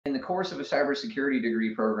course of a cybersecurity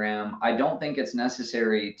degree program, I don't think it's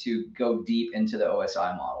necessary to go deep into the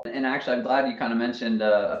OSI model. And actually, I'm glad you kind of mentioned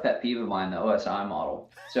a pet peeve of mine, the OSI model.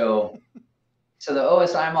 So the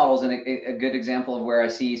OSI model is a good example of where I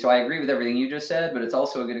see, so I agree with everything you just said, but it's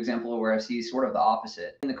also a good example of where I see sort of the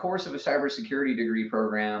opposite. In the course of a cybersecurity degree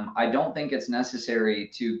program, I don't think it's necessary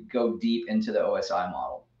to go deep into the OSI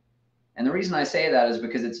model. And the reason I say that is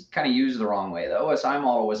because it's kind of used the wrong way. The OSI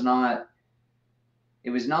model was not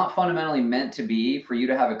fundamentally meant to be for you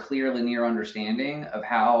to have a clear linear understanding of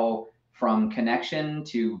how, from connection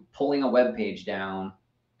to pulling a web page down,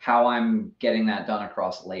 how I'm getting that done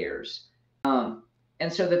across layers.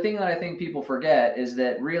 And so the thing that I think people forget is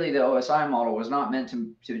that really the OSI model was not meant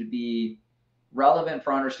to be relevant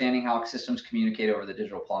for understanding how systems communicate over the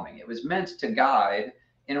digital plumbing. It was meant to guide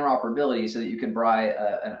interoperability so that you could buy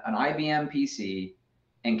an IBM PC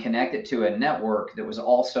and connect it to a network that was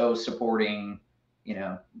also supporting, you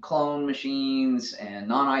know, clone machines and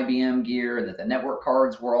non-IBM gear, and that the network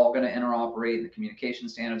cards were all going to interoperate, the communication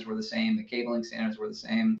standards were the same, the cabling standards were the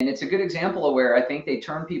same. And it's a good example of where I think they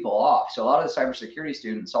turn people off. So a lot of the cybersecurity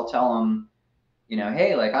students, I'll tell them, you know,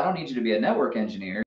 hey, like, I don't need you to be a network engineer.